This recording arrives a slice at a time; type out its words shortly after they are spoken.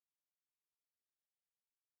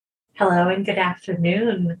Hello and good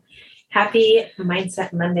afternoon. Happy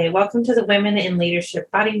Mindset Monday. Welcome to the Women in Leadership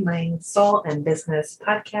Body, Mind, Soul, and Business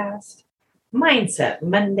podcast, Mindset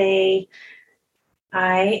Monday.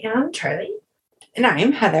 I am Charlie. And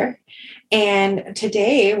I'm Heather. And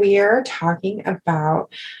today we are talking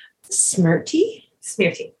about Smear-T.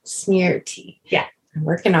 Smear-T. Yeah. I'm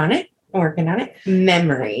working on it.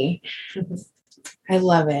 Memory. I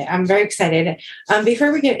love it. I'm very excited.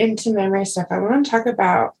 Before we get into memory stuff, I want to talk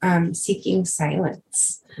about seeking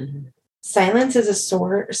silence. Mm-hmm. Silence is a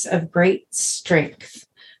source of great strength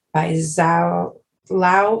by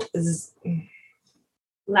Lao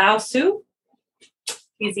Tzu?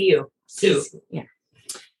 Easy you. Tzu. Yeah.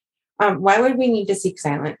 Why would we need to seek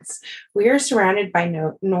silence? We are surrounded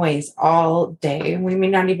by noise all day. We may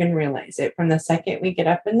not even realize it from the second we get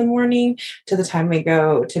up in the morning to the time we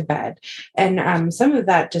go to bed. And some of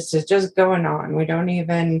that is just going on. We don't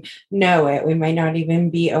even know it. We might not even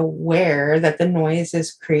be aware that the noise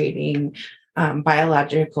is creating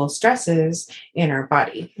biological stresses in our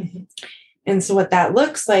body. Mm-hmm. And so what that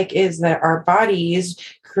looks like is that our bodies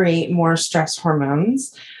create more stress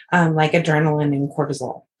hormones like adrenaline and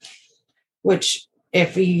cortisol. Which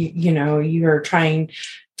if you're trying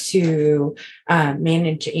to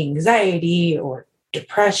manage anxiety or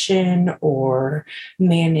depression or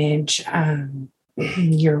manage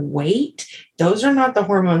your weight, those are not the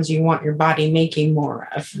hormones you want your body making more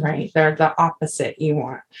of, right? They're the opposite you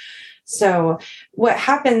want. So what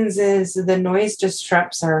happens is the noise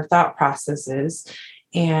disrupts our thought processes,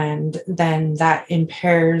 and then that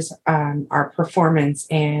impairs our performance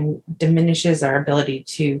and diminishes our ability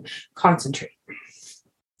to concentrate.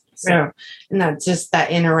 So, right. And that's just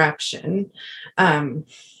that interruption. When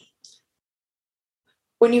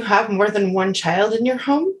you have more than one child in your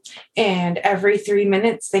home and every 3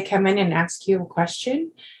 minutes they come in and ask you a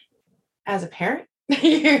question, as a parent,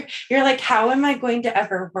 you're like, how am I going to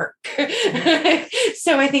ever work?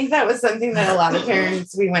 So I think that was something that a lot of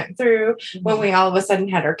parents we went through when we all of a sudden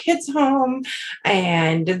had our kids home,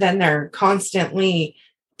 and then they're constantly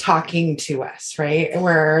talking to us, right?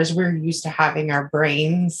 Whereas we're used to having our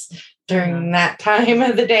brains during that time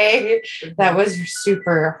of the day. That was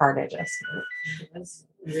super hard adjustment. It was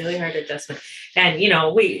really hard adjustment. And,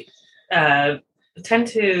 we tend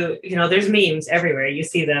to, there's memes everywhere. You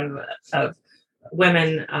see them of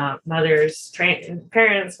women, mothers,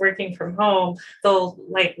 parents working from home. They'll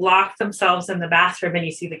lock themselves in the bathroom and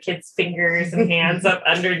you see the kids' fingers and hands up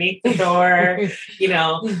underneath the door,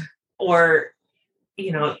 or,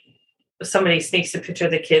 somebody sneaks a picture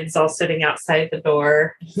of the kids all sitting outside the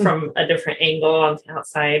door from a different angle on the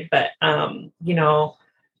outside. But,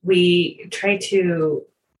 we try to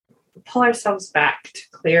pull ourselves back to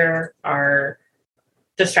clear our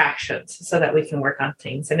distractions so that we can work on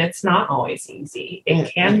things. And it's not always easy.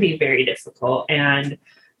 It can be very difficult. And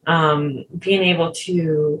being able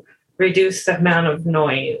to reduce the amount of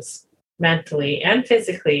noise mentally and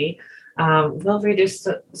physically will reduce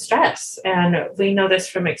the stress. And we know this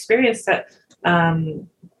from experience that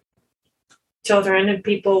children and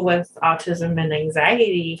people with autism and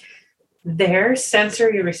anxiety, their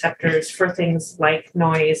sensory receptors for things like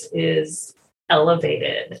noise is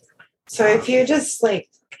elevated. So if you just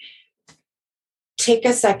take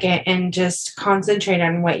a second and just concentrate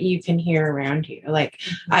on what you can hear around you.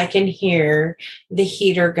 I can hear the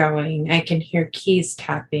heater going. I can hear keys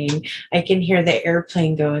tapping. I can hear the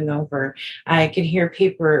airplane going over. I can hear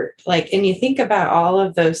paper. And you think about all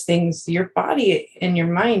of those things, your body and your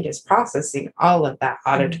mind is processing all of that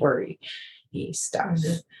auditory stuff.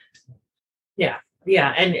 Yeah.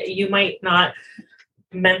 Yeah. And you might not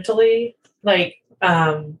mentally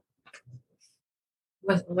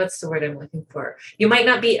what's the word I'm looking for? You might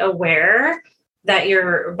not be aware that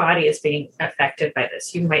your body is being affected by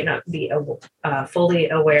this. You might not be fully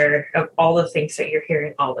aware of all the things that you're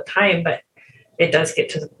hearing all the time, but it does get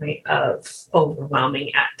to the point of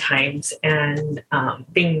overwhelming at times, and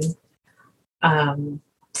being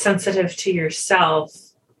sensitive to yourself.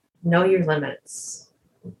 Know your limits.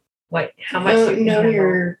 How much you know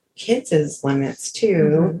your kids' limits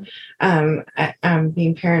too. Mm-hmm.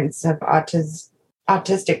 Being parents of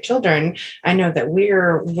autistic children, I know that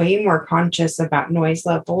we're way more conscious about noise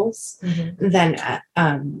levels than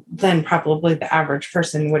probably the average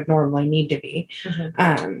person would normally need to be.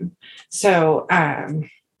 So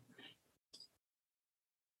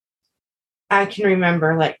I can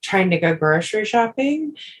remember trying to go grocery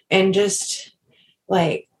shopping, and just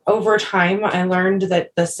over time I learned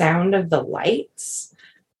that the sound of the lights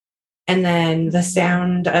and then the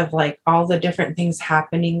sound of all the different things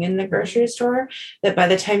happening in the grocery store, that by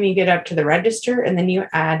the time you get up to the register and then you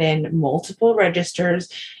add in multiple registers,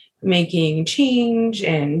 making change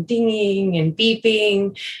and dinging and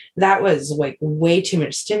beeping. That was like way too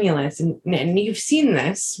much stimulus. And you've seen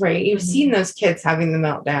this, right? You've seen those kids having the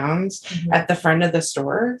meltdowns at the front of the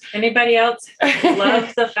store. Anybody else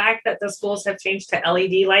love the fact that the schools have changed to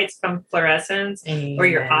LED lights from fluorescents or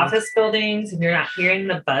your office buildings and you're not hearing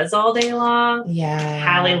the buzz all day long? Yeah.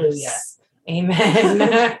 Hallelujah.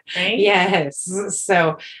 Amen. Right? Yes.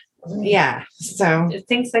 So, yeah. So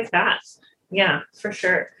things like that. Yeah, for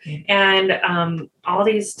sure. And all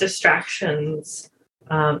these distractions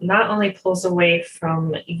not only pulls away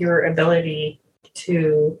from your ability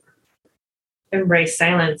to embrace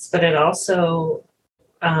silence, but it also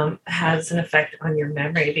has an effect on your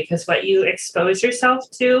memory, because what you expose yourself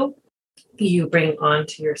to, you bring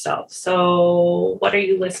onto yourself. So what are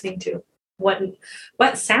you listening to?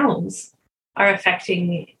 What sounds are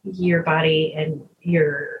affecting your body and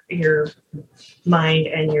your mind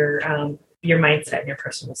and your mindset and your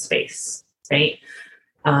personal space, right?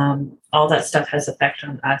 All that stuff has effect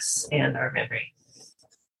on us and our memory.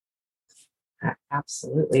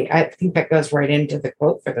 Absolutely. I think that goes right into the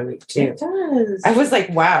quote for the week too. It does. I was like,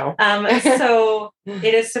 wow. So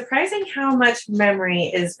it is surprising how much memory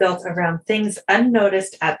is built around things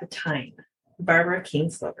unnoticed at the time. Barbara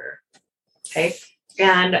Kingslover. Okay.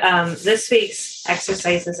 And this week's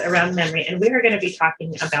exercise is around memory, and we are going to be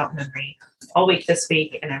talking about memory all week this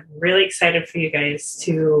week. And I'm really excited for you guys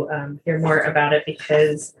to hear more about it,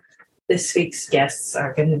 because this week's guests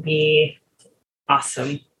are going to be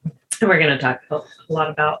awesome. And we're going to talk a lot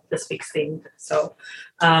about this week's theme. So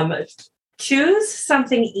choose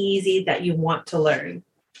something easy that you want to learn,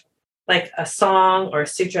 like a song or a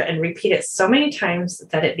sutra, and repeat it so many times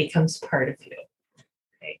that it becomes part of you.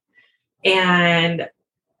 Okay. And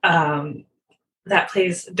that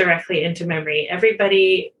plays directly into memory.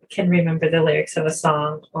 Everybody can remember the lyrics of a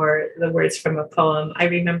song or the words from a poem. I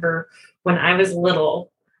remember when I was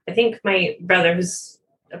little, I think my brother, who's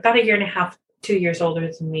about a year and a half, 2 years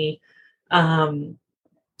older than me,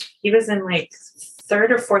 he was in like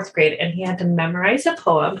 3rd or 4th grade, and he had to memorize a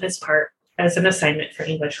poem as an assignment for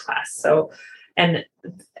English class. So, and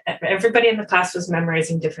everybody in the class was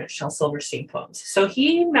memorizing different Shel Silverstein poems. So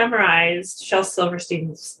he memorized Shel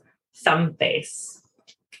Silverstein's Thumb Face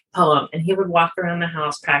poem, and he would walk around the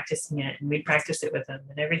house practicing it, and we practiced it with him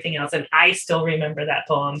and everything else. And I still remember that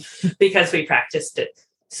poem because we practiced it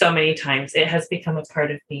so many times. It has become a part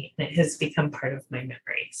of me, and it has become part of my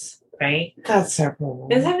memories. Right? That's so cool.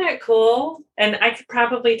 Isn't that cool? And I could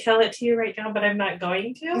probably tell it to you right now, but I'm not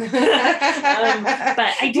going to.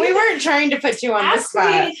 But I do. We weren't trying to put you on the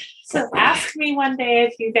spot. So ask me one day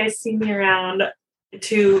if you guys see me around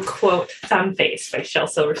to quote Thumb Face by Shel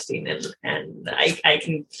Silverstein, and I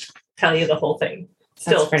can tell you the whole thing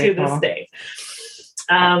still to this day.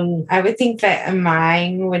 I would think that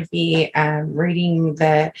mine would be reading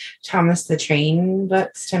the Thomas the Train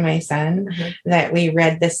books to my son, that we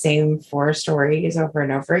read the same 4 stories over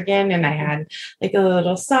and over again. And I had like a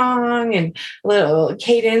little song and a little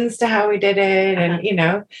cadence to how we did it. And,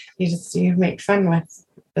 you make fun with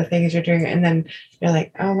the things you're doing. And then you're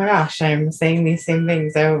like, oh my gosh, I'm saying these same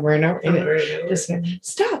things over and over. And just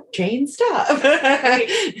stop, Jane, stop.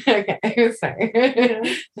 Okay,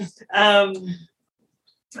 sorry.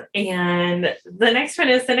 And the next one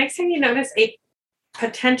is, the next time you notice a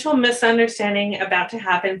potential misunderstanding about to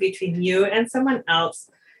happen between you and someone else,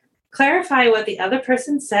 clarify what the other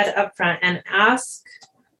person said up front and ask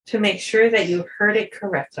to make sure that you heard it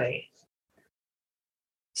correctly.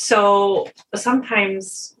 So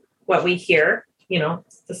sometimes what we hear, the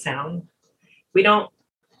sound,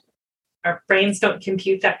 our brains don't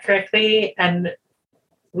compute that correctly, and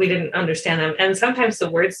we didn't understand them. And sometimes the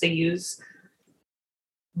words they use,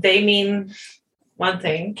 they mean one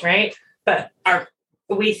thing, right? But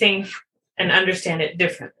we think and understand it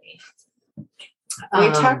differently. We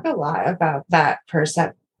talk a lot about that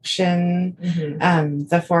perception,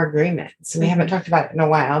 the 4 agreements. We haven't talked about it in a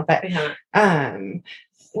while, but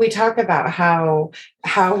we talk about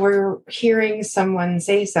how we're hearing someone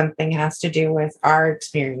say something has to do with our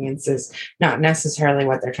experiences, not necessarily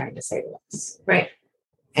what they're trying to say to us. Right.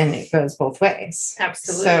 And it goes both ways.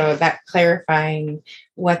 Absolutely. So that clarifying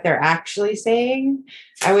what they're actually saying,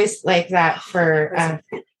 I always like that for...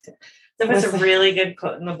 That was a really good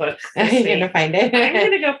quote in the book. Are you going to find it? I'm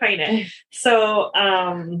going to go find it. So...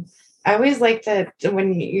 I always like that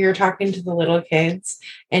when you're talking to the little kids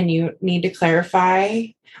and you need to clarify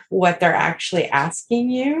what they're actually asking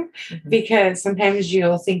you, because sometimes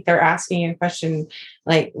you'll think they're asking a question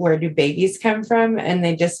like, where do babies come from? And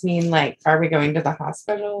they just mean like, are we going to the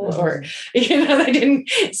hospital? Or, they didn't.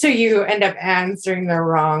 So you end up answering the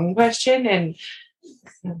wrong question. And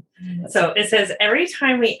So it says, every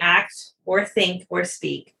time we act or think or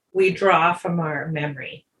speak, we draw from our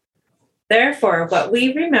memory. Therefore, what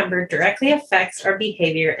we remember directly affects our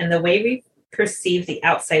behavior and the way we perceive the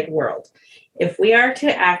outside world. If we are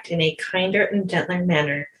to act in a kinder and gentler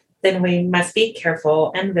manner, then we must be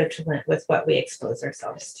careful and vigilant with what we expose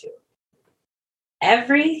ourselves to.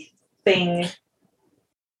 Every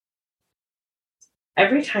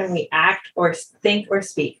time we act or think or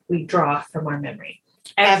speak, we draw from our memory.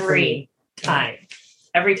 Every time.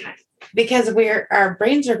 Because our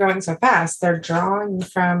brains are going so fast, they're drawing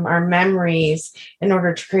from our memories in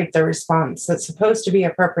order to create the response that's supposed to be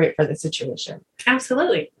appropriate for the situation.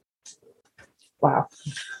 Absolutely. Wow.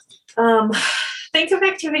 Think of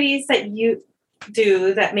activities that you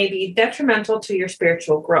do that may be detrimental to your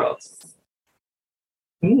spiritual growth.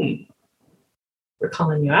 We're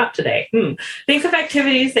calling you out today. Think of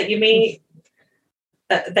activities that you may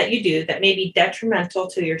that you do that may be detrimental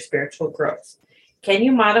to your spiritual growth. Can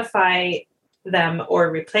you modify them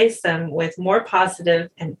or replace them with more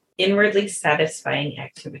positive and inwardly satisfying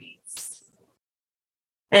activities?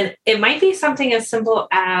 And it might be something as simple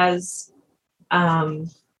as, I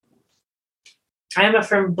am a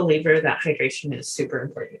firm believer that hydration is super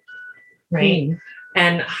important, right?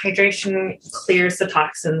 And hydration clears the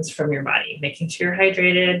toxins from your body. Making sure you're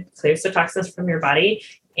hydrated clears the toxins from your body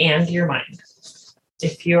and your mind.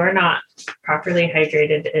 If you are not properly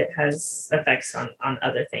hydrated, it has effects on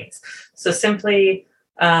other things. So simply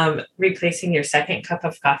replacing your second cup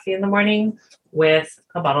of coffee in the morning with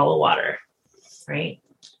a bottle of water, right?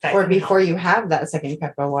 Or before you have that second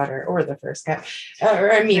cup of water or the first cup,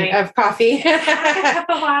 of coffee. Have a cup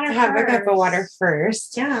of water Have a cup of water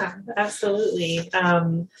first. Yeah, absolutely.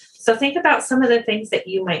 So think about some of the things that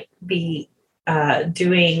you might be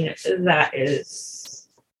doing that is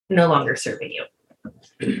no longer serving you.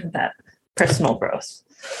 That personal growth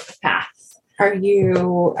path. Are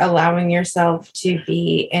you allowing yourself to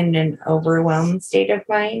be in an overwhelmed state of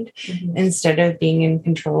mind instead of being in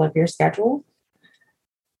control of your schedule?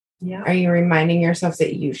 Yeah. Are you reminding yourself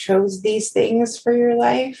that you chose these things for your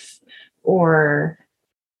life? Or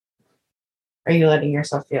are you letting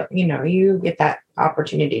yourself feel, you get that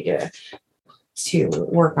opportunity to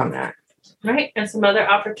work on that? Right. And some other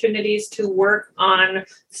opportunities to work on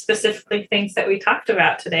specifically things that we talked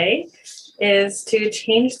about today is to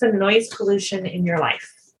change the noise pollution in your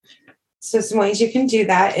life. So some ways you can do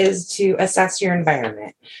that is to assess your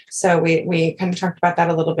environment. So we kind of talked about that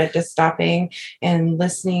a little bit, just stopping and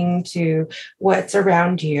listening to what's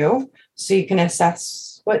around you so you can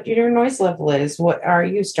assess what your noise level is. What are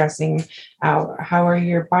you stressing out? How are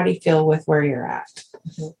your body feel with where you're at?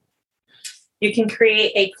 You can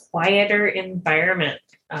create a quieter environment.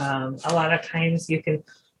 A lot of times you can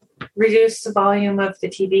reduce the volume of the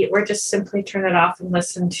TV or just simply turn it off and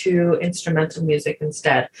listen to instrumental music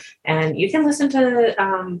instead. And you can listen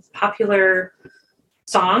to popular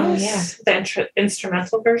songs, the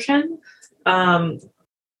instrumental version, all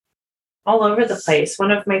over the place.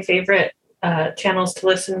 One of my favorite channels to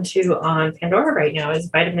listen to on Pandora right now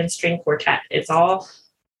is Vitamin String Quartet. It's all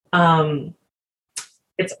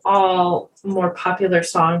more popular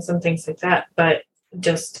songs and things like that, but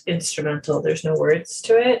just instrumental. There's no words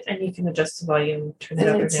to it, and you can adjust the volume, turn it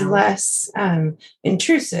up or down. It's less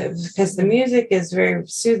intrusive because the music is very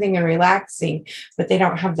soothing and relaxing, but they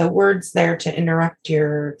don't have the words there to interrupt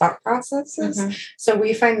your thought processes. So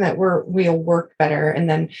we find that we'll work better, and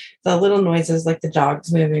then the little noises like the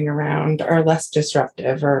dogs moving around are less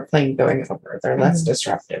disruptive, or a plane going over. They're less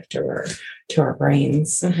disruptive to our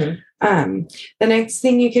brains. The next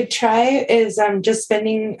thing you could try is just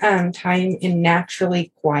spending time in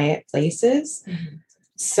naturally quiet places.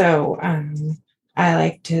 So I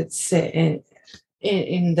like to sit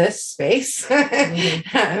in this space.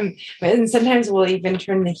 And sometimes we'll even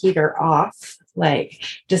turn the heater off. We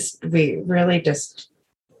really just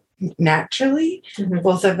naturally,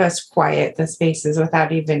 both of us quiet the spaces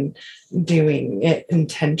without even doing it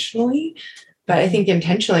intentionally. But I think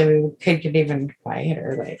intentionally we could get even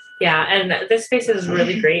quieter. Yeah, and this space is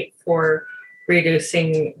really great for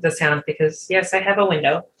reducing the sound because, yes, I have a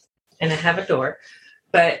window and I have a door,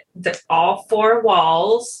 but all four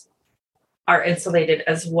walls are insulated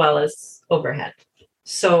as well as overhead.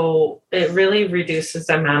 So it really reduces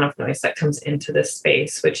the amount of noise that comes into this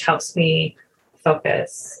space, which helps me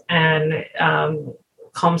focus and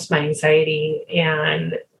calms my anxiety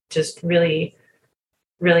and just really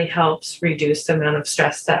helps reduce the amount of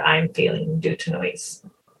stress that I'm feeling due to noise.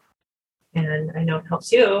 And I know it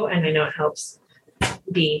helps you, and I know it helps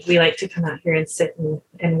me. We like to come out here and sit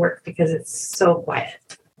and work because it's so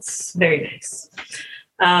quiet. It's very nice.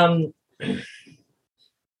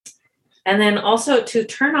 And then also to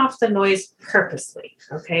turn off the noise purposely.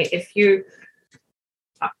 Okay. If you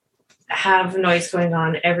have noise going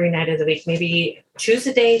on every night of the week, maybe choose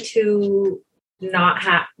a day to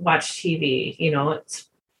not watch TV. It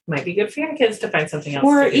might be good for your kids to find something else.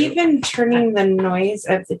 Or to do. even turning the noise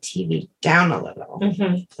of the TV down a little.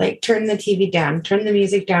 Mm-hmm. Like turn the TV down, turn the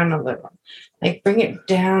music down a little. Like bring it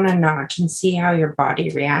down a notch and see how your body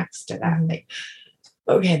reacts to that. Mm-hmm. Like,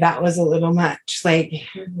 okay, that was a little much. Like,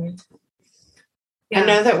 mm-hmm. I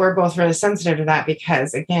know that we're both really sensitive to that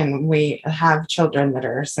because, again, we have children that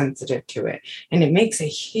are sensitive to it, and it makes a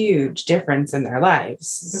huge difference in their lives.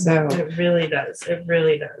 So it really does. It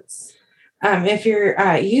really does. If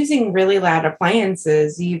you're using really loud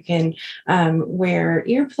appliances, you can wear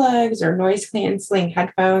earplugs or noise canceling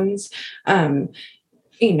headphones. When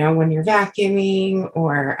you're vacuuming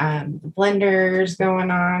or the blenders going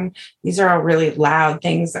on, these are all really loud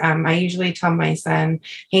things. I usually tell my son,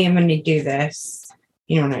 hey, I'm going to do this.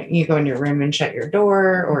 You go in your room and shut your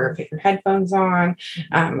door or put your headphones on.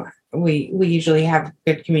 We usually have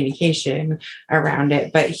good communication around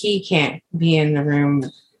it, but he can't be in the room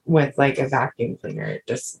with like a vacuum cleaner.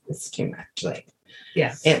 It's too much. Like,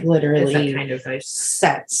 yeah, it literally that kind of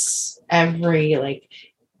sets every like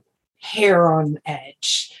hair on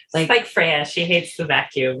edge. Like Freya, she hates the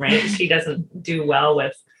vacuum, right? She doesn't do well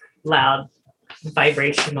with loud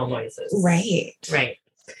vibrational noises. Right.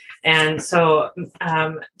 And so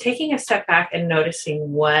taking a step back and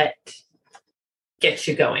noticing what gets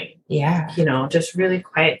you going. Yeah. Just really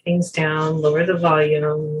quiet things down, lower the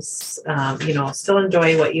volumes, still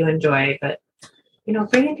enjoy what you enjoy, but,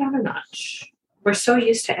 bring it down a notch. We're so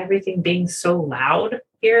used to everything being so loud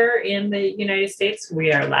here in the United States.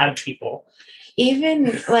 We are loud people.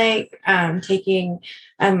 Even like taking,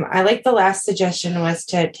 I like the last suggestion was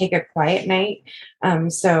to take a quiet night.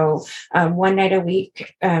 So one night a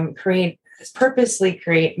week, purposely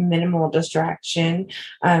create minimal distraction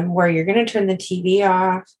where you're going to turn the TV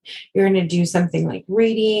off. You're going to do something like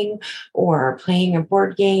reading or playing a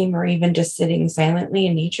board game or even just sitting silently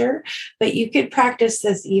in nature. But you could practice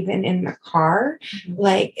this even in the car. Mm-hmm.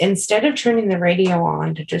 Like instead of turning the radio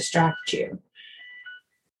on to distract you,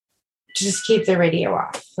 just keep the radio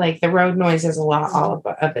off. Like the road noise is a lot all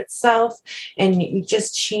of itself, and you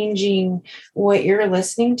just changing what you're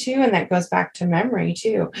listening to. And that goes back to memory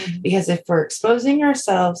too, because if we're exposing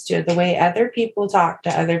ourselves to the way other people talk to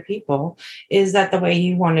other people, is that the way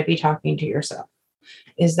you want to be talking to yourself?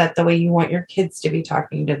 Is that the way you want your kids to be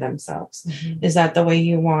talking to themselves? Mm-hmm. Is that the way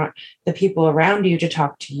you want the people around you to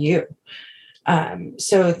talk to you?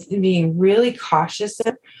 So being really cautious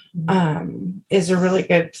is a really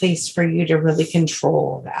good place for you to really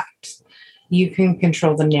control that. You can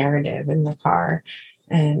control the narrative in the car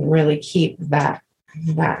and really keep that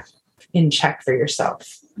in check for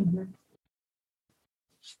yourself. Mm-hmm.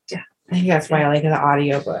 Yeah. I think that's why I like the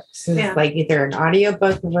audiobooks. It's like either an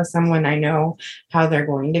audiobook with someone I know how they're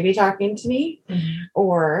going to be talking to me,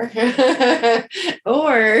 or it's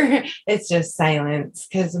just silence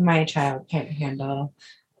because my child can't handle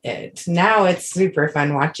it. Now it's super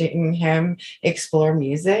fun watching him explore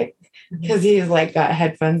music because he's like got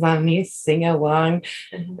headphones on and he's singing along.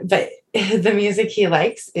 But the music he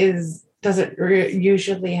likes doesn't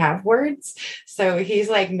usually have words, so he's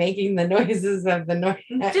like making the noises of the noise.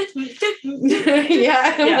 I'm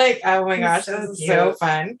like, oh my gosh, this is so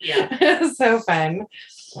fun. So fun.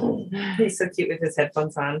 He's so cute with his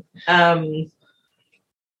headphones on.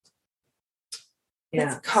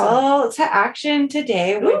 Its call to action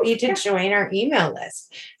today would be to join our email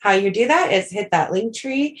list. How you do that is hit that link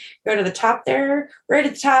tree, go to the top there. Right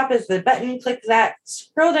at the top is the button. Click that,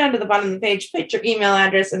 scroll down to the bottom of the page, put your email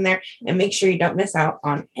address in there, and make sure you don't miss out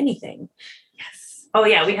on anything. Yes. Oh,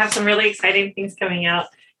 yeah. We have some really exciting things coming out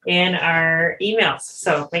in our emails.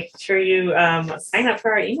 So make sure you sign up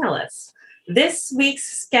for our email list. This week's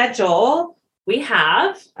schedule, we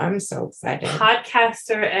have I'm so excited.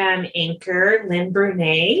 Podcaster and anchor Lynn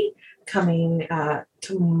Brunet coming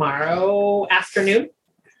tomorrow afternoon.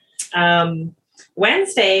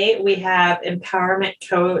 Wednesday, we have empowerment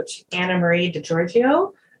coach Anna Marie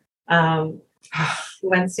DiGiorgio.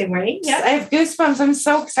 Wednesday morning. Yeah, I have goosebumps. I'm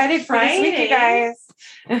so excited for this week, you guys.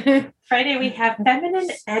 Friday, we have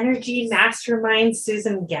Feminine Energy Mastermind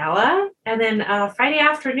Susan Gala. And then Friday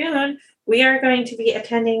afternoon, we are going to be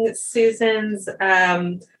attending Susan's,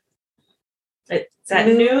 it's at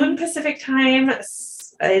noon Pacific time.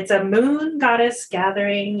 It's a moon goddess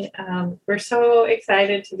gathering. We're so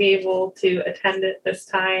excited to be able to attend it this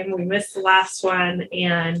time. We missed the last one,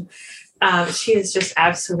 and She is just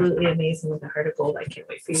absolutely amazing with a heart of gold. I can't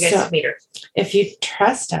wait for you guys to meet her. If you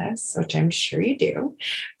trust us, which I'm sure you do,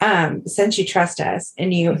 since you trust us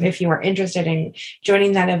and if you are interested in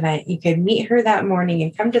joining that event, you could meet her that morning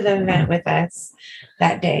and come to the event with us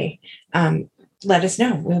that day. Let us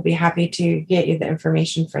know. We'll be happy to get you the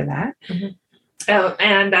information for that. Oh,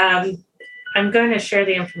 and I'm going to share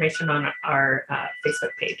the information on our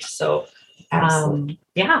Facebook page. So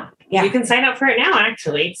yeah, you can sign up for it now,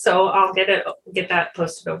 actually. So I'll get that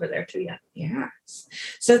posted over there too. Yeah.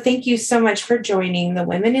 So thank you so much for joining the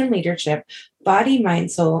Women in Leadership Body,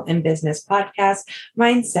 Mind, Soul, and Business podcast,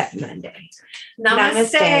 Mindset Monday.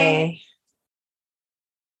 Namaste.